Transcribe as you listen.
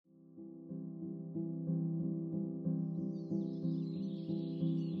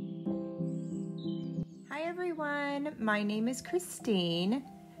everyone, my name is Christine.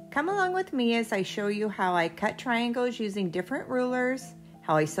 Come along with me as I show you how I cut triangles using different rulers,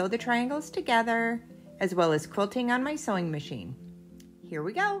 how I sew the triangles together, as well as quilting on my sewing machine. Here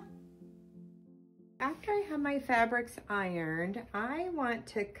we go. After I have my fabrics ironed, I want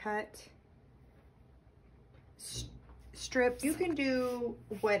to cut strips. You can do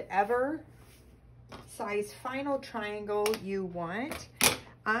whatever size final triangle you want.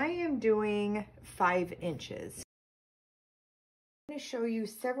 I am doing 5 inches. I'm going to show you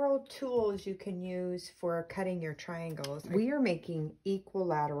several tools you can use for cutting your triangles. We are making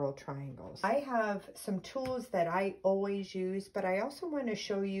equilateral triangles. I have some tools that I always use, but I also want to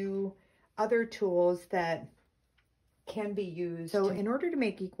show you other tools that can be used. So in order to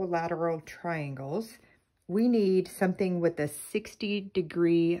make equilateral triangles, we need something with a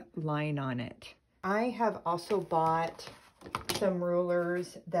 60-degree line on it. I have also bought some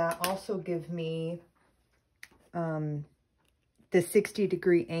rulers that also give me the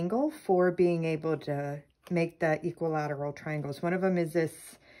 60-degree angle for being able to make the equilateral triangles. One of them is this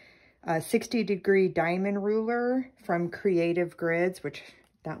 60-degree diamond ruler from Creative Grids, which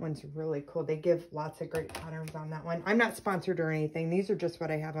that one's really cool. They give lots of great patterns on that one. I'm not sponsored or anything. These are just what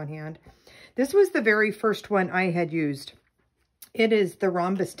I have on hand. This was the very first one I had used. It is the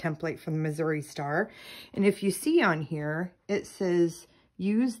rhombus template from the Missouri Star. And if you see on here, it says,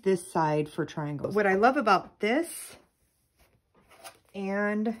 use this side for triangles. What I love about this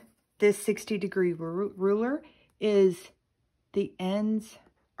and this 60-degree ruler is the ends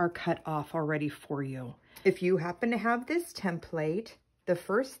are cut off already for you. If you happen to have this template, the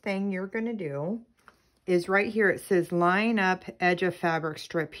first thing you're going to do is right here, it says line up edge of fabric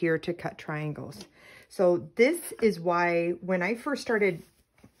strip here to cut triangles. So this is why when I first started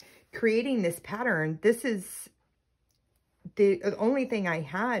creating this pattern, this is the only thing I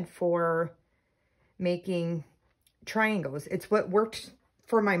had for making triangles. It's what worked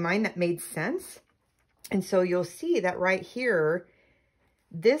for my mind that made sense. And so you'll see that right here,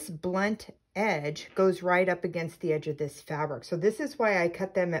 this blunt edge goes right up against the edge of this fabric. So this is why I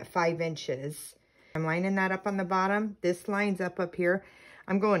cut them at 5 inches. I'm lining that up on the bottom. This lines up here.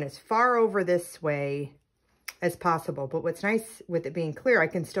 I'm going as far over this way as possible. But what's nice with it being clear, I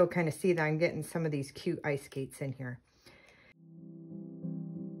can still kind of see that I'm getting some of these cute ice skates in here.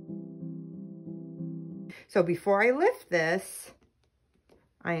 So before I lift this,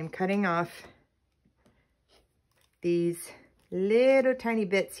 I am cutting off these little tiny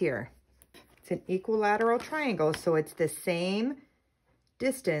bits here. It's an equilateral triangle, so it's the same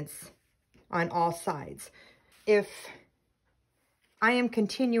distance on all sides. If I am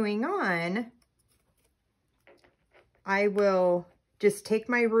continuing on, I will just take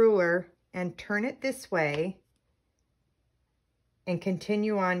my ruler and turn it this way and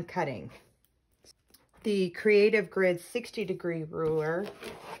continue on cutting. The Creative Grid 60-degree ruler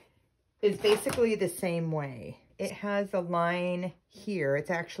is basically the same way. It has a line here. It's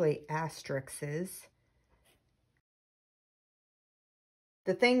actually asterisks.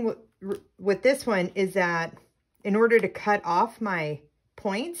 The thing with this one is that in order to cut off my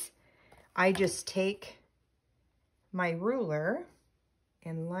points, I just take my ruler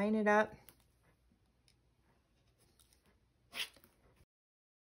and line it up.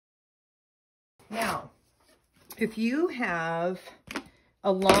 Now, if you have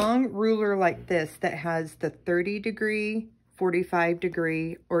a long ruler like this that has the 30-degree,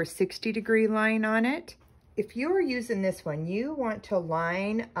 45-degree, or 60-degree line on it, if you're using this one, you want to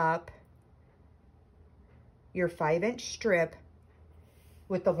line up your 5-inch strip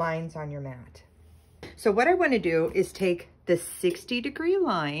with the lines on your mat. So what I want to do is take the 60-degree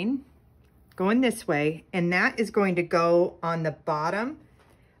line going this way, and that is going to go on the bottom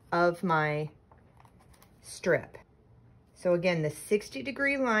of my strip. So again, the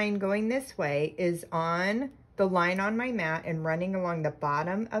 60-degree line going this way is on the line on my mat and running along the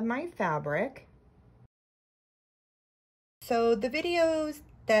bottom of my fabric. So the videos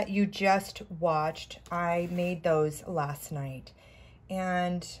that you just watched, I made those last night.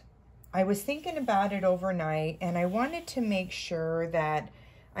 And I was thinking about it overnight, and I wanted to make sure that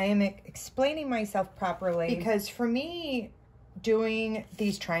I am explaining myself properly, because for me, doing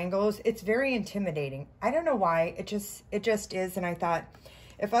these triangles, it's very intimidating. I don't know why, it just is. And I thought,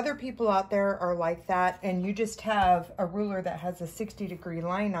 if other people out there are like that and you just have a ruler that has a 60-degree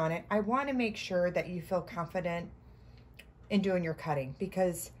line on it, I want to make sure that you feel confident in doing your cutting,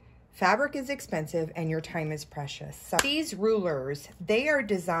 because fabric is expensive and your time is precious. So these rulers, they are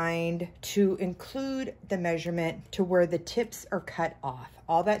designed to include the measurement to where the tips are cut off.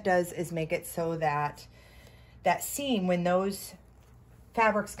 All that does is make it so that that seam, when those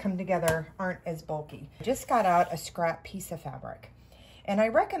fabrics come together aren't as bulky. I just got out a scrap piece of fabric. And I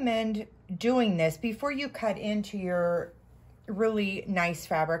recommend doing this before you cut into your really nice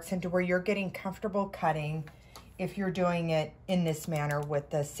fabrics into where you're getting comfortable cutting if you're doing it in this manner with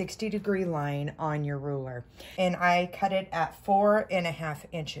the 60-degree line on your ruler. And I cut it at 4.5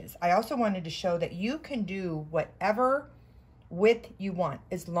 inches. I also wanted to show that you can do whatever width you want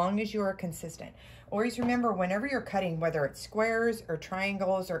as long as you are consistent. Always remember, whenever you're cutting, whether it's squares or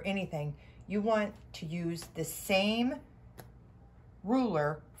triangles or anything, you want to use the same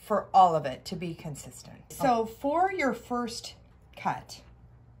ruler for all of it to be consistent. So for your first cut,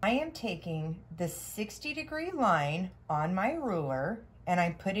 I am taking the 60-degree line on my ruler and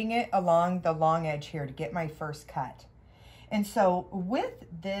I'm putting it along the long edge here to get my first cut. And so with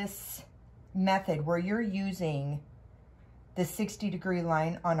this method where you're using the 60-degree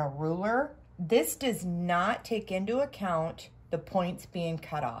line on a ruler, this does not take into account the points being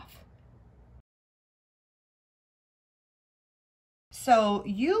cut off. So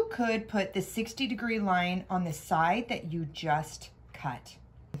you could put the 60-degree line on the side that you just cut.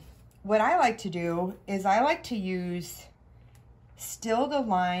 What I like to do is I like to use still the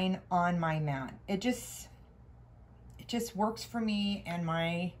line on my mat. It just works for me and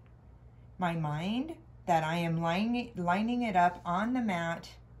my mind that I am lining it up on the mat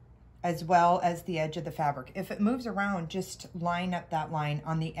as well as the edge of the fabric. If it moves around, just line up that line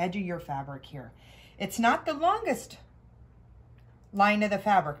on the edge of your fabric here. It's not the longest line of the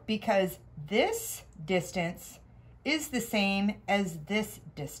fabric because this distance is the same as this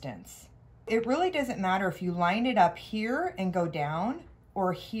distance. It really doesn't matter if you line it up here and go down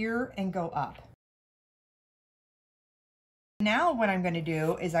or here and go up. Now what I'm going to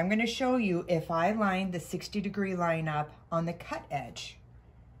do is I'm going to show you if I line the 60-degree line up on the cut edge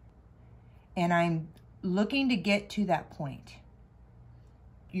and I'm looking to get to that point.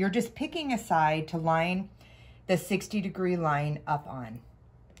 You're just picking a side to line the 60-degree line up on.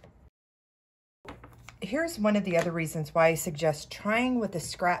 Here's one of the other reasons why I suggest trying with a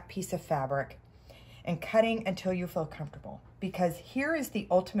scrap piece of fabric and cutting until you feel comfortable, because here is the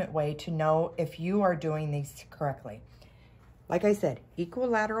ultimate way to know if you are doing these correctly. Like I said,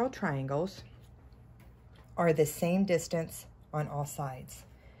 equilateral triangles are the same distance on all sides.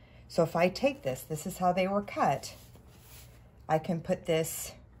 So if I take this is how they were cut, I can put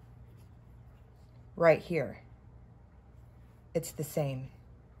this right here. It's the same.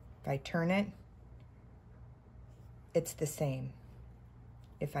 If I turn it, it's the same.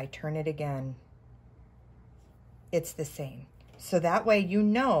 If I turn it again, it's the same. So that way you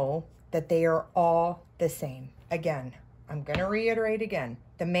know that they are all the same. Again, I'm going to reiterate again.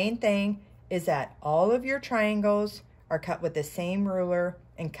 The main thing is that all of your triangles are cut with the same ruler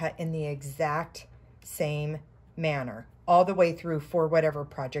and cut in the exact same manner all the way through for whatever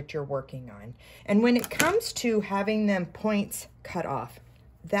project you're working on. And when it comes to having them points cut off,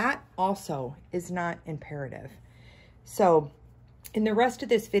 that also is not imperative. So in the rest of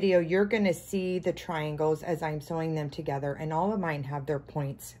this video, you're going to see the triangles as I'm sewing them together, and all of mine have their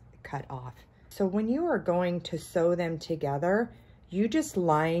points cut off. So when you are going to sew them together, you just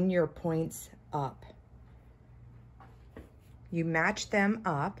line your points up. You match them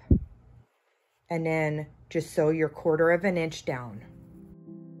up and then just sew your 1/4 inch down.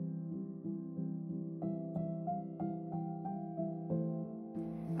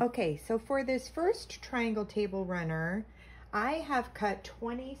 Okay, so for this first triangle table runner, I have cut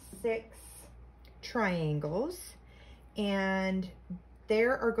 26 triangles, and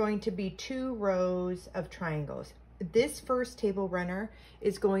there are going to be 2 rows of triangles. This first table runner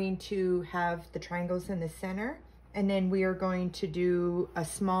is going to have the triangles in the center, and then we are going to do a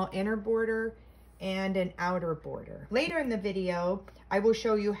small inner border and an outer border. Later in the video, I will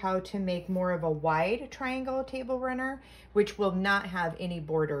show you how to make more of a wide triangle table runner, which will not have any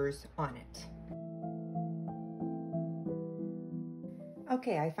borders on it.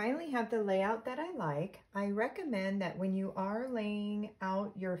 Okay, I finally have the layout that I like. I recommend that when you are laying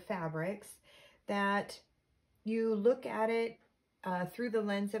out your fabrics, that you look at it through the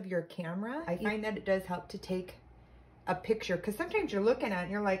lens of your camera. I find that it does help to take a picture, because sometimes you're looking at it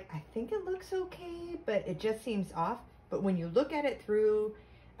and you're like, I think it looks okay, but it just seems off. But when you look at it through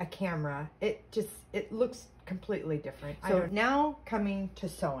a camera, it looks completely different. So now coming to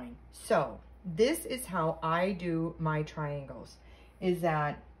sewing. So this is how I do my triangles, is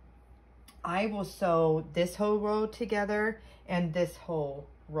that I will sew this whole row together and this whole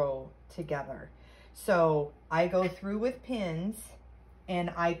row together. So I go through with pins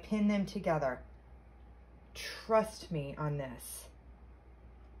and I pin them together. Trust me on this.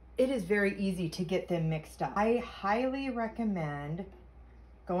 It is very easy to get them mixed up. I highly recommend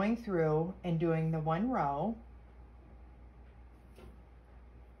going through and doing the one row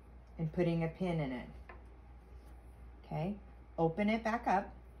and putting a pin in it. Okay, open it back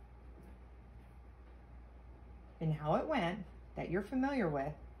up, and how it went that you're familiar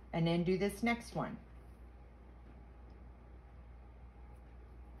with, and then do this next one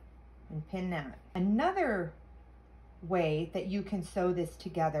and pin that. Another way that you can sew this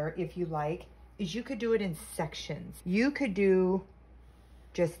together, if you like, is you could do it in sections. You could do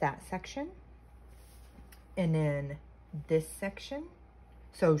just that section and then this section.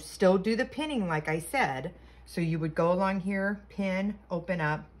 So still do the pinning like I said. So you would go along here, pin, open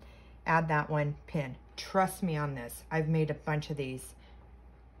up, add that one, pin. Trust me on this. I've made a bunch of these.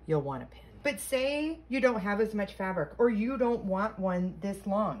 You'll want a pin. But say you don't have as much fabric, or you don't want one this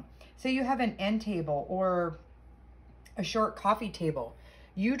long. So you have an end table or a short coffee table.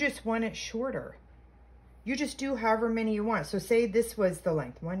 You just want it shorter. You just do however many you want. So say this was the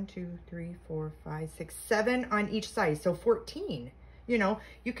length, 1, 2, 3, 4, 5, 6, 7 on each side. So 14. You know,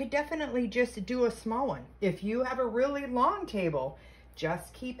 you could definitely just do a small one. If you have a really long table,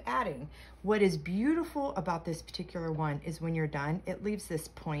 just keep adding. What is beautiful about this particular one is when you're done, it leaves this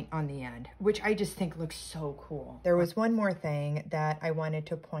point on the end, which I just think looks so cool. There was one more thing that I wanted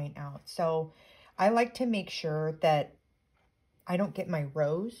to point out. So I like to make sure that I don't get my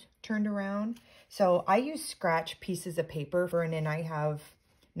rows turned around. So I use scratch pieces of paper, and then I have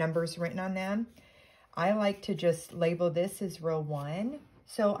numbers written on them. I like to just label this as row 1.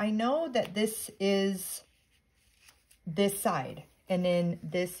 So I know that this is this side, and then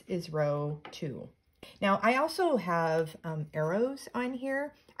this is row 2. Now I also have arrows on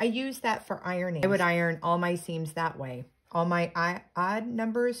here. I use that for ironing. I would iron all my seams that way. All my odd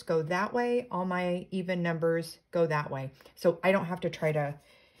numbers go that way. All my even numbers go that way. So I don't have to try to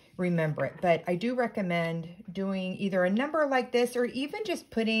remember it. But I do recommend doing either a number like this, or even just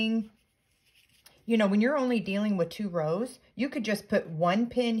putting, you know, when you're only dealing with 2 rows, you could just put 1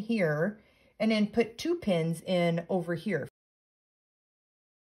 pin here and then put 2 pins in over here.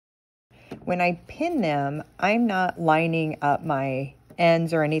 When I pin them, I'm not lining up my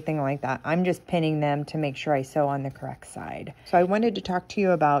ends or anything like that. I'm just pinning them to make sure I sew on the correct side. So I wanted to talk to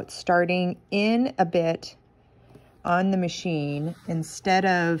you about starting in a bit on the machine instead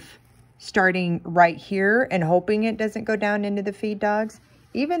of starting right here and hoping it doesn't go down into the feed dogs.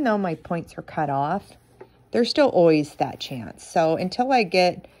 Even though my points are cut off, there's still always that chance. So until I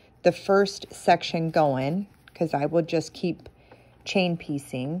get the first section going, because I will just keep chain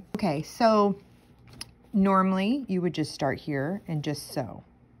piecing. Okay, so normally you would just start here and just sew,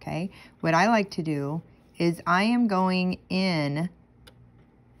 okay? What I like to do is I am going in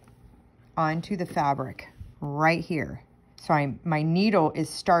onto the fabric right here. So my needle is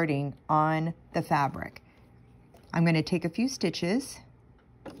starting on the fabric. I'm going to take a few stitches.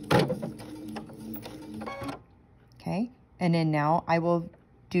 Okay, and then now I will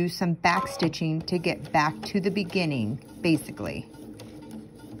do some back stitching to get back to the beginning, basically.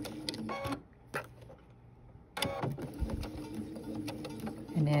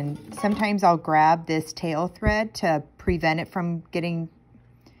 And then sometimes I'll grab this tail thread to prevent it from getting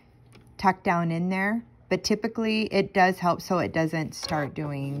tucked down in there. But typically it does help so it doesn't start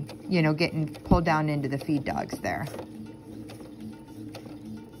doing, you know, getting pulled down into the feed dogs there.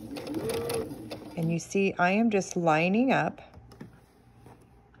 And you see, I am just lining up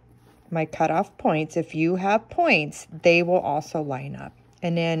my cutoff points. If you have points, they will also line up.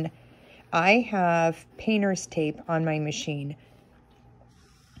 And then I have painter's tape on my machine.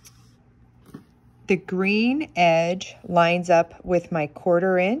 The green edge lines up with my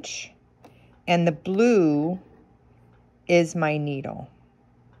 1/4 inch, and the blue is my needle.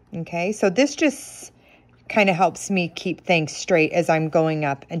 Okay, so this just kind of helps me keep things straight as I'm going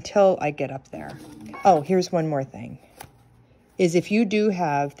up until I get up there. Oh, here's one more thing. Is if you do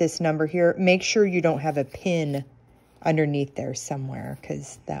have this number here, make sure you don't have a pin underneath there somewhere,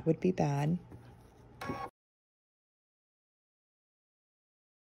 because that would be bad.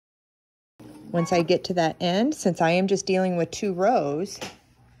 Once I get to that end, since I am just dealing with 2 rows,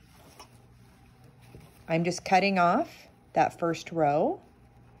 I'm just cutting off that first row.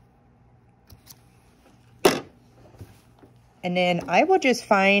 And then I will just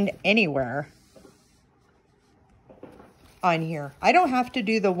find anywhere on here. I don't have to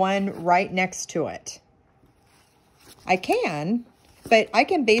do the one right next to it. I can, but I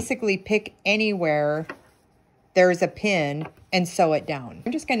can basically pick anywhere there's a pin and sew it down.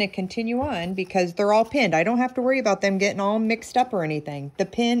 I'm just going to continue on because they're all pinned. I don't have to worry about them getting all mixed up or anything. The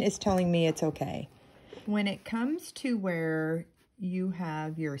pin is telling me it's okay. When it comes to where you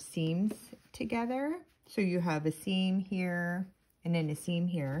have your seams together, so you have a seam here and then a seam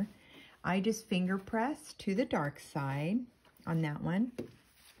here. I just finger press to the dark side on that one.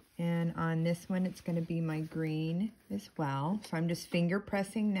 And on this one, it's going to be my green as well. So I'm just finger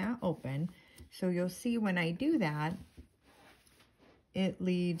pressing that open. So you'll see when I do that, it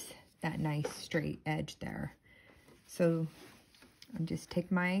leaves that nice straight edge there. So I'll just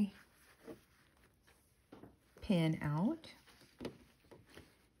take my pin out.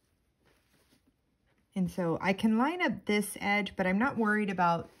 And so I can line up this edge, but I'm not worried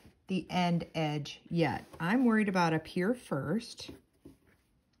about the end edge yet. I'm worried about up here first.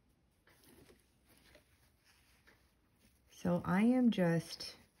 So I am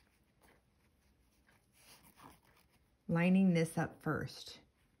just lining this up first.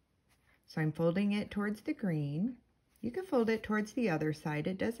 So I'm folding it towards the green. You can fold it towards the other side,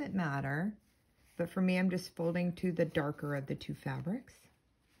 it doesn't matter. But for me, I'm just folding to the darker of the two fabrics.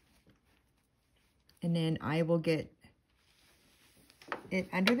 And then I will get it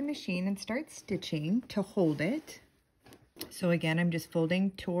under the machine and start stitching to hold it. So again, I'm just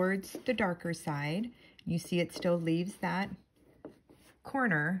folding towards the darker side. You see it still leaves that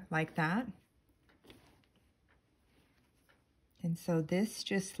corner like that. And so this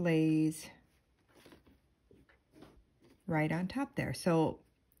just lays right on top there. So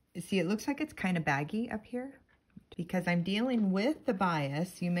see, it looks like it's kind of baggy up here. Because I'm dealing with the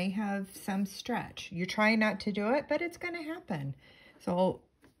bias, you may have some stretch. You're trying not to do it, but it's going to happen. So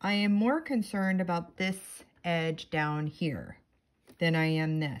I am more concerned about this edge down here than I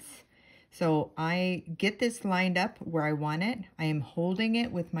am this. So I get this lined up where I want it. I am holding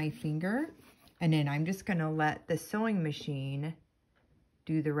it with my finger, and then I'm just going to let the sewing machine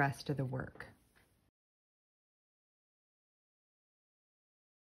do the rest of the work.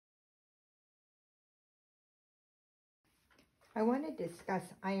 I want to discuss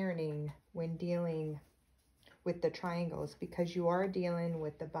ironing when dealing with the triangles because you are dealing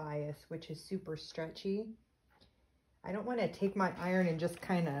with the bias, which is super stretchy. I don't want to take my iron and just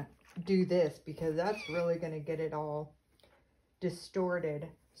kind of do this because that's really going to get it all distorted.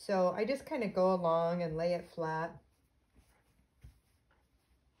 So I just kind of go along and lay it flat.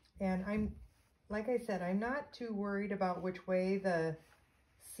 And I'm, like I said, I'm not too worried about which way the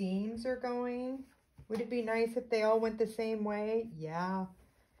seams are going. Would it be nice if they all went the same way? Yeah,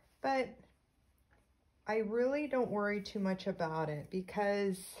 but I really don't worry too much about it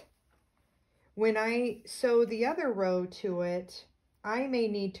because when I sew the other row to it, I may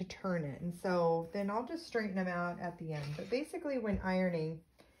need to turn it. And so then I'll just straighten them out at the end. But basically when ironing,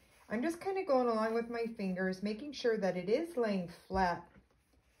 I'm just kind of going along with my fingers, making sure that it is laying flat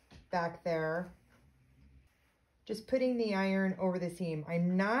back there. Just putting the iron over the seam.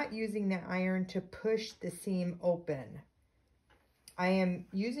 I'm not using the iron to push the seam open. I am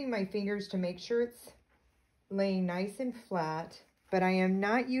using my fingers to make sure it's laying nice and flat, but I am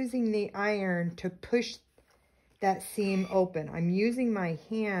not using the iron to push that seam open. I'm using my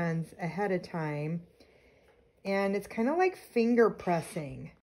hands ahead of time, and it's kind of like finger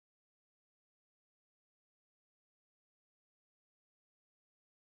pressing.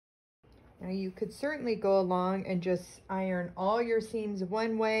 Now you could certainly go along and just iron all your seams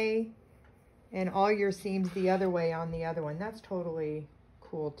one way and all your seams the other way on the other one. That's totally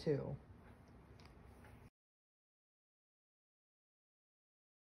cool too.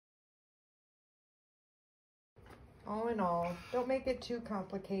 All in all, don't make it too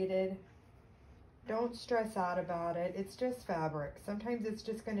complicated. Don't stress out about it. It's just fabric. Sometimes it's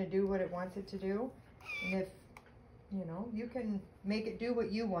just going to do what it wants it to do. And if you know, you can make it do what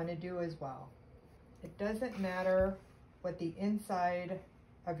you want to do as well. It doesn't matter what the inside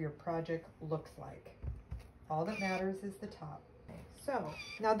of your project looks like. All that matters is the top. So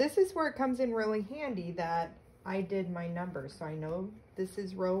now this is where it comes in really handy that I did my numbers. So I know this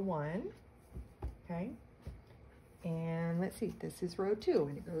is row 1, okay? And let's see, this is row 2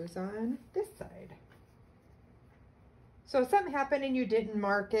 and it goes on this side. So if something happened and you didn't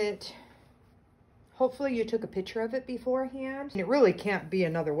mark it, hopefully you took a picture of it beforehand. And it really can't be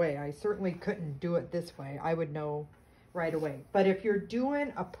another way. I certainly couldn't do it this way. I would know right away. But if you're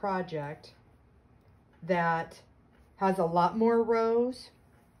doing a project that has a lot more rows,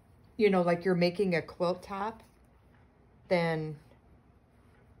 you know, like you're making a quilt top, then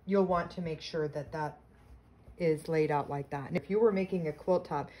you'll want to make sure that that is laid out like that. And if you were making a quilt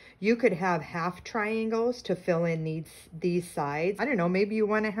top, you could have half triangles to fill in these sides. I don't know, maybe you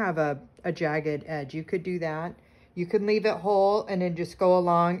want to have a jagged edge. You could do that. You could leave it whole and then just go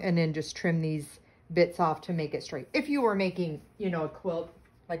along and then just trim these bits off to make it straight. If you were making, you know, a quilt,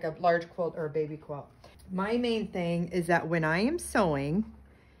 like a large quilt or a baby quilt. My main thing is that when I am sewing,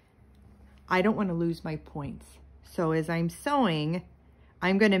 I don't want to lose my points. So as I'm sewing,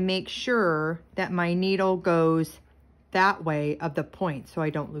 I'm going to make sure that my needle goes that way of the point so I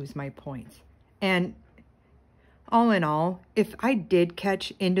don't lose my points. And all in all, if I did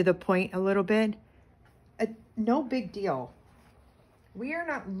catch into the point a little bit, no big deal. We are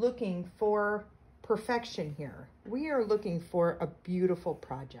not looking for perfection here. We are looking for a beautiful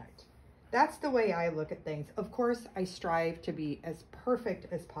project. That's the way I look at things. Of course, I strive to be as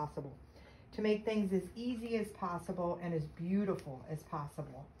perfect as possible, to make things as easy as possible and as beautiful as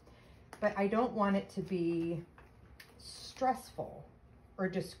possible. But I don't want it to be stressful or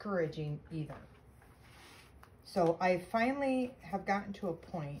discouraging either. So I finally have gotten to a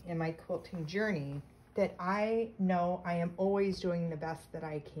point in my quilting journey that I know I am always doing the best that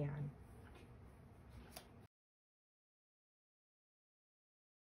I can.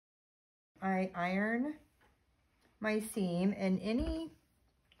 I iron my seam and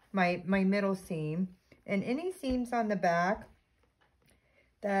my middle seam and any seams on the back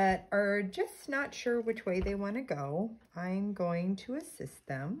that are just not sure which way they want to go. I'm going to assist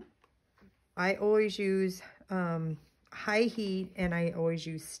them. I always use high heat and I always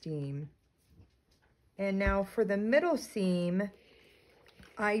use steam. And now for the middle seam,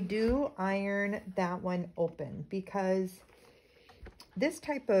 I do iron that one open because this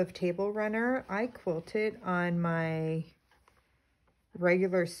type of table runner, I quilted on my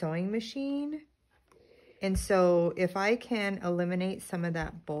regular sewing machine. And so if I can eliminate some of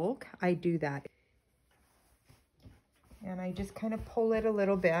that bulk, I do that. And I just kind of pull it a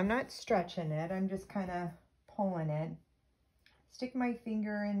little bit. I'm not stretching it. I'm just kind of pulling it. Stick my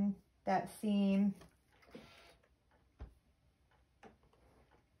finger in that seam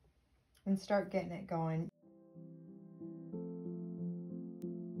and start getting it going.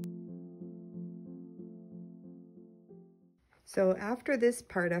 So after this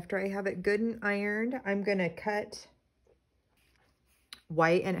part, after I have it good and ironed, I'm gonna cut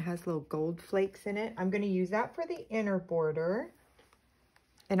white and it has little gold flakes in it. I'm gonna use that for the inner border.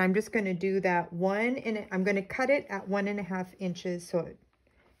 And I'm just gonna do that I'm gonna cut it at 1.5 inches so it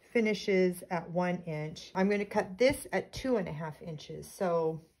finishes at 1 inch. I'm gonna cut this at 2.5 inches.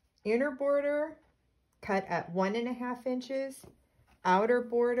 So inner border, cut at 1.5 inches. Outer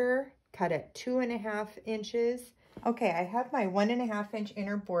border, cut at 2.5 inches. Okay, I have my 1.5 inch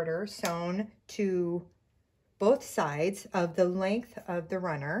inner border sewn to both sides of the length of the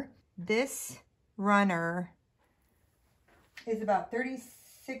runner. This runner is about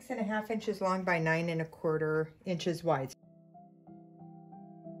 36.5 inches long by 9.25 inches wide.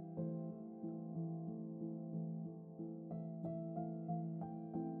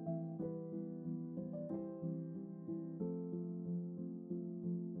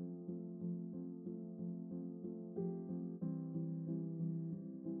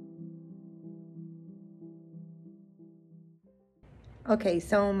 Okay,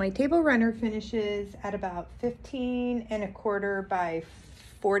 so my table runner finishes at about 15.25 by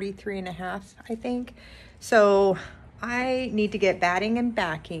 43.5, I think. So I need to get batting and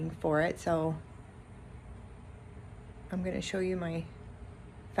backing for it. So I'm going to show you my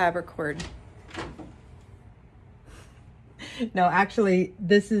fabric cord. No, actually,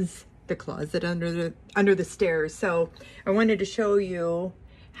 this is the closet under the stairs. So I wanted to show you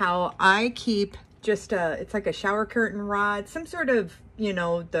how I keep just it's like a shower curtain rod, some sort of, you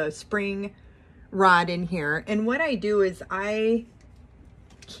know, the spring rod in here. And what I do is I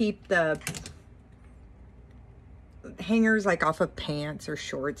keep the hangers like off of pants or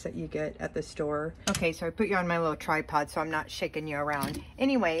shorts that you get at the store. Okay, so I put you on my little tripod so I'm not shaking you around.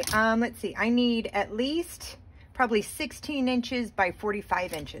 Anyway, let's see, I need at least probably 16 inches by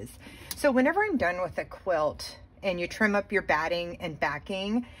 45 inches. So whenever I'm done with a quilt and you trim up your batting and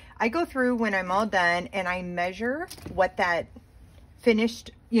backing, I go through when I'm all done and I measure what that finished,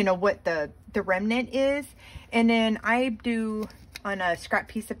 you know, what the remnant is. And then I do on a scrap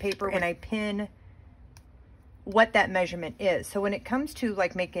piece of paper and I pin what that measurement is. So when it comes to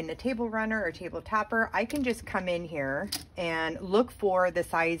like making a table runner or table topper, I can just come in here and look for the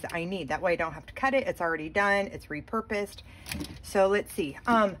size I need. That way I don't have to cut it. It's already done. It's repurposed. So let's see.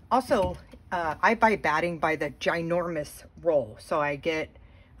 Also, I buy batting by the ginormous roll. So I get,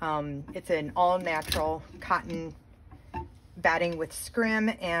 it's an all natural cotton batting with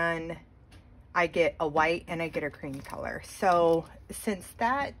scrim, and I get a white and I get a cream color. So since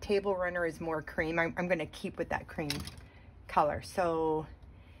that table runner is more cream, I'm going to keep with that cream color. So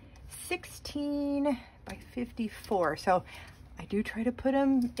 16 by 54. So I do try to put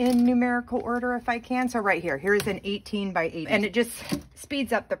them in numerical order if I can. So right here, here's an 18 by 80. And it just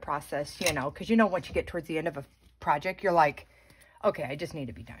speeds up the process, you know, because you know, once you get towards the end of a project, you're like, okay, I just need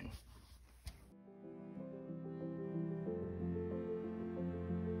to be done.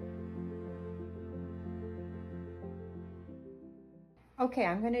 Okay,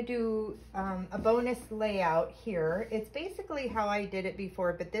 I'm going to do a bonus layout here. It's basically how I did it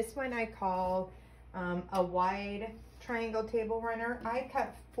before, but this one I call a wide triangle table runner. I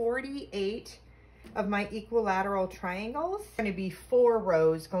cut 48 of my equilateral triangles. It's going to be 4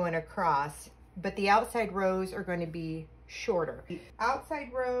 rows going across, but the outside rows are going to be shorter. The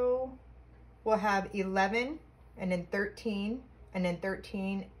outside row will have 11 and then 13 and then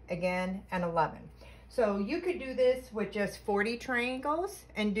 13 again and 11. So you could do this with just 40 triangles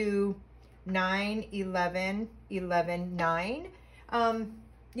and do 9, 11, 11, 9.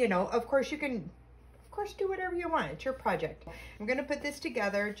 You know, of course you can, do whatever you want. It's your project. I'm going to put this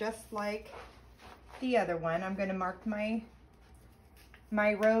together just like the other one. I'm going to mark my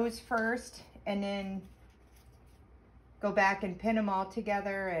rows first and then go back and pin them all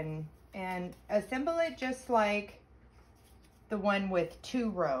together and assemble it just like the one with 2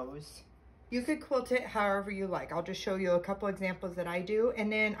 rows. You could quilt it however you like. I'll just show you a couple examples that I do. And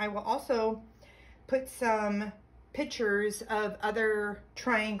then I will also put some pictures of other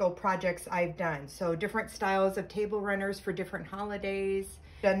triangle projects I've done. So different styles of table runners for different holidays.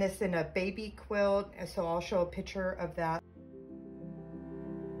 Done this in a baby quilt, so I'll show a picture of that.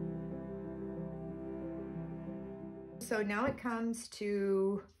 So now it comes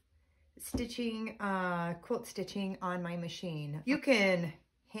to stitching, quilt stitching on my machine. You can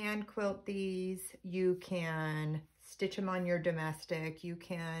hand quilt these, you can stitch them on your domestic, you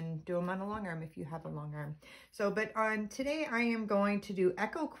can do them on a long arm if you have a long arm. So, but on today I am going to do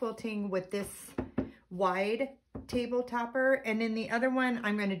echo quilting with this wide table topper, and in the other one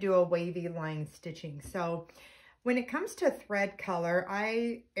I'm going to do a wavy line stitching. So when it comes to thread color,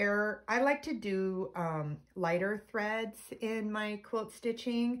 I like to do lighter threads in my quilt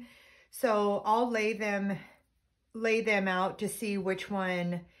stitching. So I'll lay them out to see which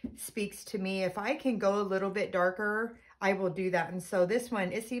one speaks to me. If I can go a little bit darker, I will do that. And so this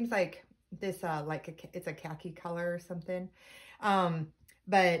one, it seems like this, it's a khaki color or something.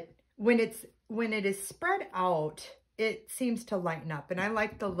 But when it is spread out, it seems to lighten up. And I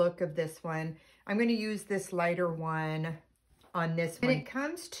like the look of this one. I'm going to use this lighter one on this one. When it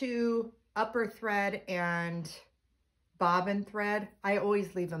comes to upper thread and bobbin thread, I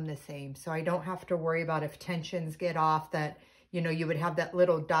always leave them the same, so I don't have to worry about if tensions get off, that, you know, you would have that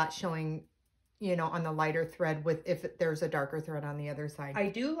little dot showing, you know, on the lighter thread with if there's a darker thread on the other side. I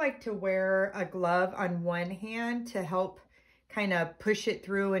do like to wear a glove on one hand to help kind of push it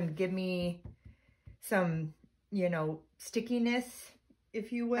through and give me some, you know, stickiness,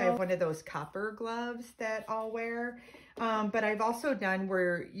 if you will. I have one of those copper gloves that I'll wear. But I've also done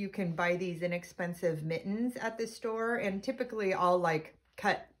where you can buy these inexpensive mittens at the store, and typically I'll like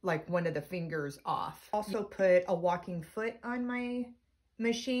cut like one of the fingers off. Also put a walking foot on my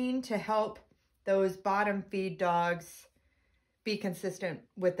machine to help those bottom feed dogs be consistent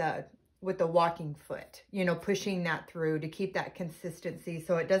with the walking foot, you know, pushing that through to keep that consistency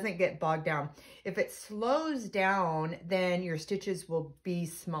so it doesn't get bogged down. If it slows down, then your stitches will be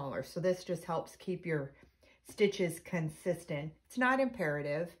smaller. So this just helps keep your stitches consistent. It's not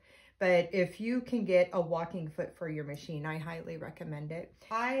imperative, but if you can get a walking foot for your machine, I highly recommend it.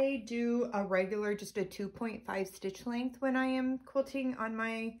 I do a regular, just a 2.5 stitch length when I am quilting on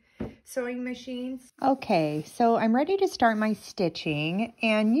my sewing machines. Okay, so I'm ready to start my stitching,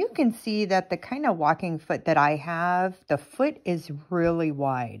 and you can see that the kind of walking foot that I have, the foot is really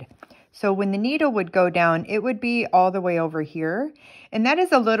wide. So when the needle would go down, it would be all the way over here, and that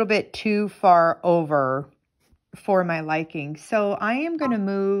is a little bit too far over for my liking. So I am going to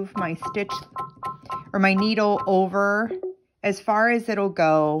move my stitch or my needle over as far as it'll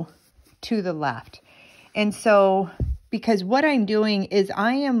go to the left. And so, because what I'm doing is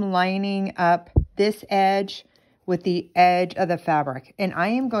I am lining up this edge with the edge of the fabric, and I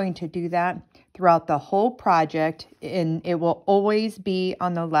am going to do that throughout the whole project, and it will always be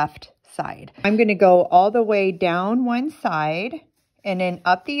on the left side. I'm going to go all the way down one side and then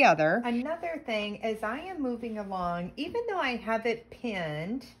up the other. Another thing, as I am moving along, even though I have it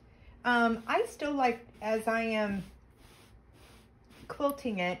pinned, I still like, as I am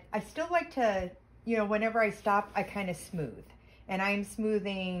quilting it, I still like to, you know, whenever I stop, I kind of smooth. And I'm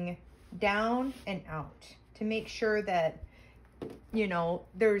smoothing down and out to make sure that, you know,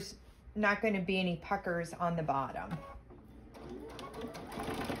 there's not going to be any puckers on the bottom.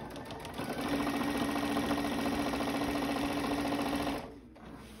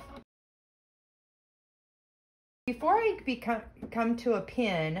 Before I come to a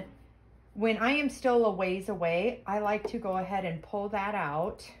pin, when I am still a ways away, I like to go ahead and pull that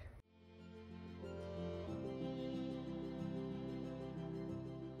out.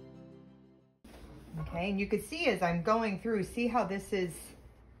 Okay, and you can see as I'm going through, see how this is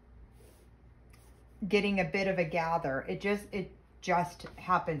getting a bit of a gather. It just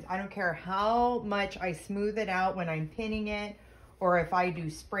happens. I don't care how much I smooth it out when I'm pinning it, or if I do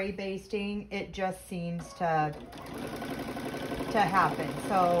spray basting, it just seems to happen.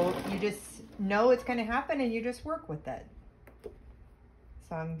 So you just know it's going to happen and you just work with it.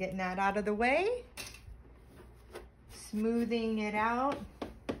 So I'm getting that out of the way, smoothing it out.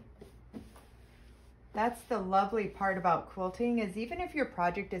 That's the lovely part about quilting, is even if your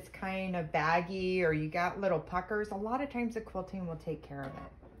project is kind of baggy or you got little puckers, a lot of times the quilting will take care of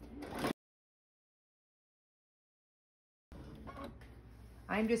it.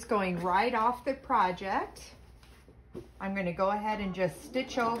 I'm just going right off the project. I'm going to go ahead and just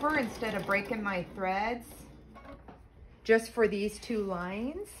stitch over instead of breaking my threads, just for these 2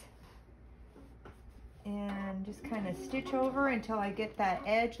 lines. And just kind of stitch over until I get that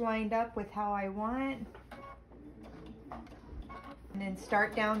edge lined up with how I want. And then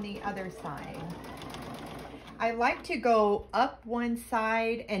start down the other side. I like to go up one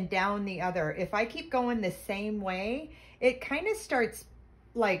side and down the other. If I keep going the same way, it kind of starts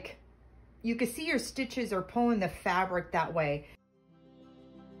like, you can see your stitches are pulling the fabric that way.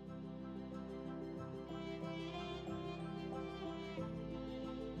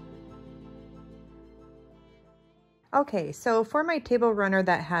 Okay, so for my table runner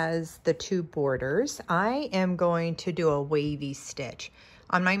that has the 2 borders, I am going to do a wavy stitch.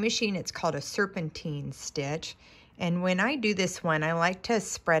 On my machine, it's called a serpentine stitch. And when I do this one, I like to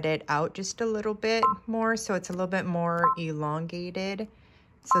spread it out just a little bit more, so it's a little bit more elongated.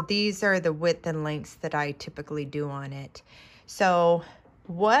 So these are the width and lengths that I typically do on it. So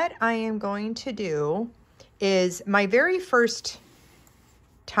what I am going to do is my very first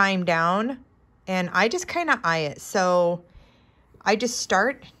time down, and I just kind of eye it. So I just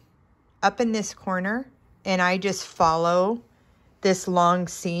start up in this corner and I just follow this long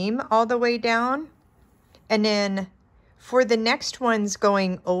seam all the way down. And then for the next ones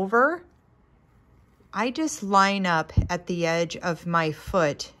going over, I just line up at the edge of my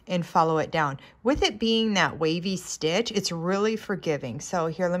foot and follow it down. With it being that wavy stitch, it's really forgiving. So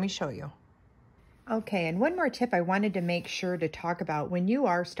here, let me show you. Okay, and one more tip I wanted to make sure to talk about: when you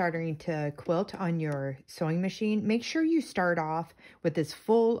are starting to quilt on your sewing machine, make sure you start off with as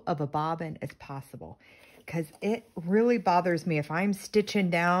full of a bobbin as possible, because it really bothers me if I'm stitching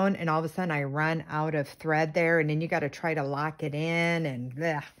down and all of a sudden I run out of thread there, and then you got to try to lock it in and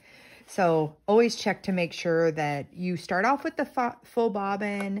bleh. So always check to make sure that you start off with the full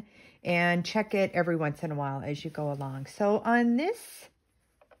bobbin, and check it every once in a while as you go along. So on this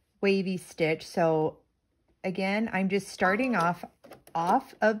wavy stitch, so again, I'm just starting off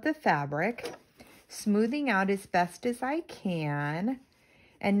of the fabric, smoothing out as best as I can,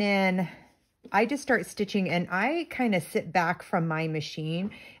 and then I just start stitching, and I kind of sit back from my machine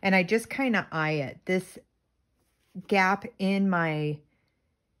and I just kind of eye it. This gap in my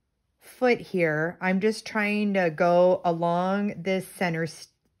foot here, I'm just trying to go along this center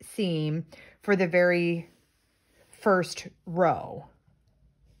seam for the very first row.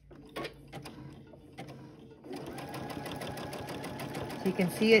 So you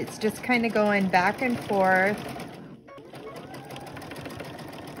can see it's just kind of going back and forth.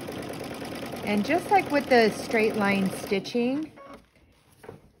 And just like with the straight line stitching,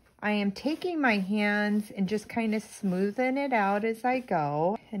 I am taking my hands and just kind of smoothing it out as I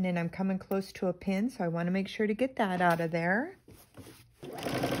go. And then I'm coming close to a pin, so I want to make sure to get that out of there.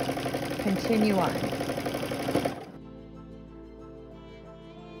 Continue on.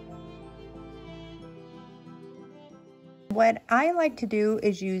 What I like to do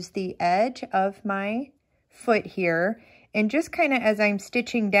is use the edge of my foot here, and just kind of as I'm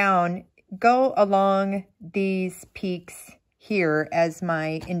stitching down, go along these peaks here as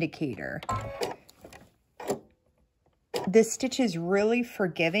my indicator. This stitch is really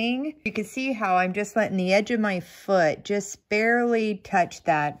forgiving. You can see how I'm just letting the edge of my foot just barely touch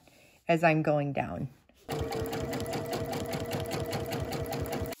that as I'm going down.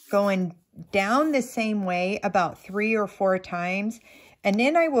 Going down the same way about 3 or 4 times, and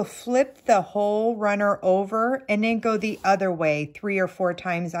then I will flip the whole runner over and then go the other way 3 or 4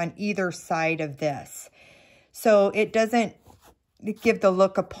 times on either side of this, so it doesn't give the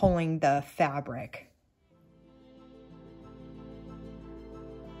look of pulling the fabric.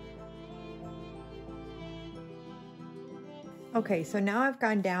 Okay, so now I've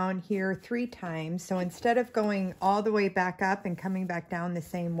gone down here 3 times. So instead of going all the way back up and coming back down the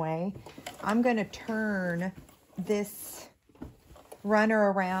same way, I'm going to turn this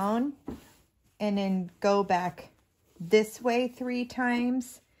runner around and then go back this way 3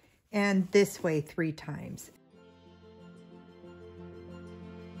 times and this way 3 times.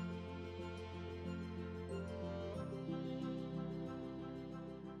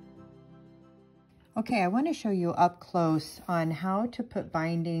 Okay, I want to show you up close on how to put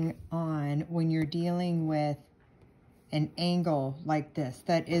binding on when you're dealing with an angle like this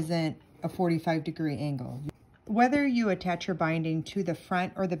that isn't a 45-degree angle. Whether you attach your binding to the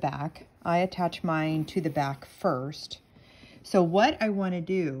front or the back, I attach mine to the back first. So what I want to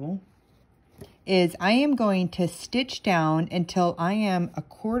do is I am going to stitch down until I am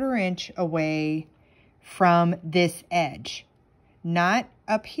 1/4 inch away from this edge. Not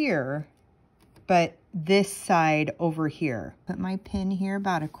up here, but this side over here. Put my pin here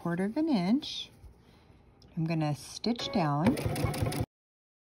about 1/4 inch. I'm gonna stitch down.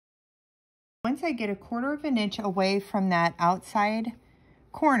 Once I get 1/4 inch away from that outside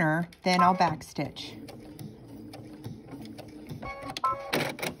corner, then I'll back stitch.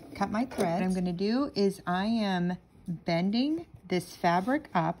 Cut my thread. What I'm gonna do is I am bending this fabric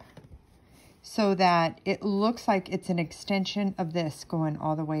up so that it looks like it's an extension of this going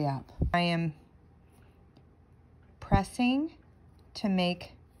all the way up. I am pressing to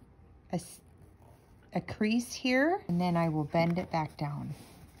make a crease here, and then I will bend it back down.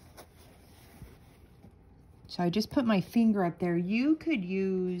 So I just put my finger up there. You could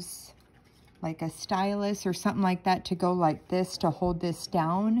use like a stylus or something like that to go like this to hold this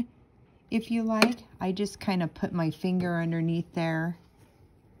down if you like. I just kind of put my finger underneath there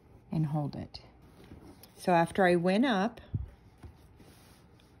and hold it. So after I went up,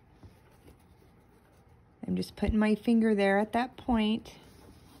 I'm just putting my finger there at that point.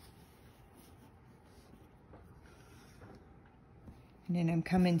 And then I'm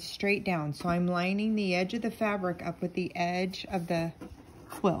coming straight down. So I'm lining the edge of the fabric up with the edge of the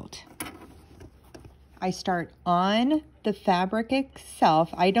quilt. I start on the fabric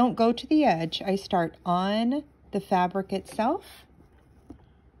itself. I don't go to the edge. I start on the fabric itself.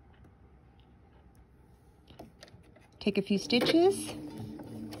 Take a few stitches,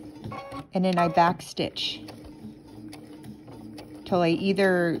 and then I back stitch till I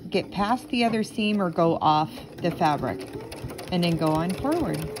either get past the other seam or go off the fabric, and then go on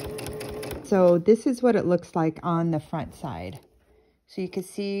forward. So this is what it looks like on the front side. So you can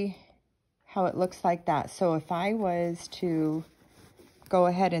see how it looks like that. So if I was to go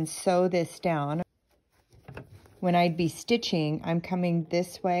ahead and sew this down, when I'd be stitching, I'm coming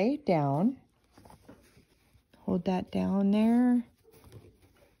this way down. Hold that down there.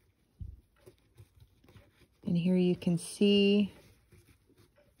 And here you can see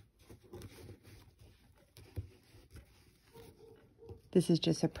this is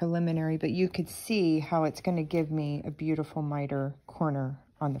just a preliminary, but you could see how it's going to give me a beautiful miter corner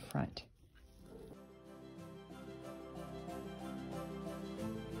on the front.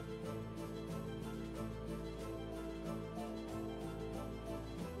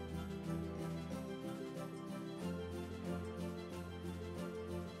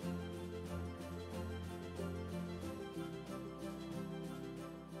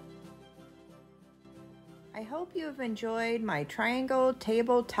 I hope you have enjoyed my triangle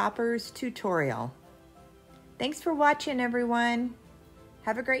table toppers tutorial. Thanks for watching, everyone.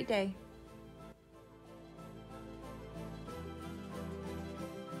 Have a great day.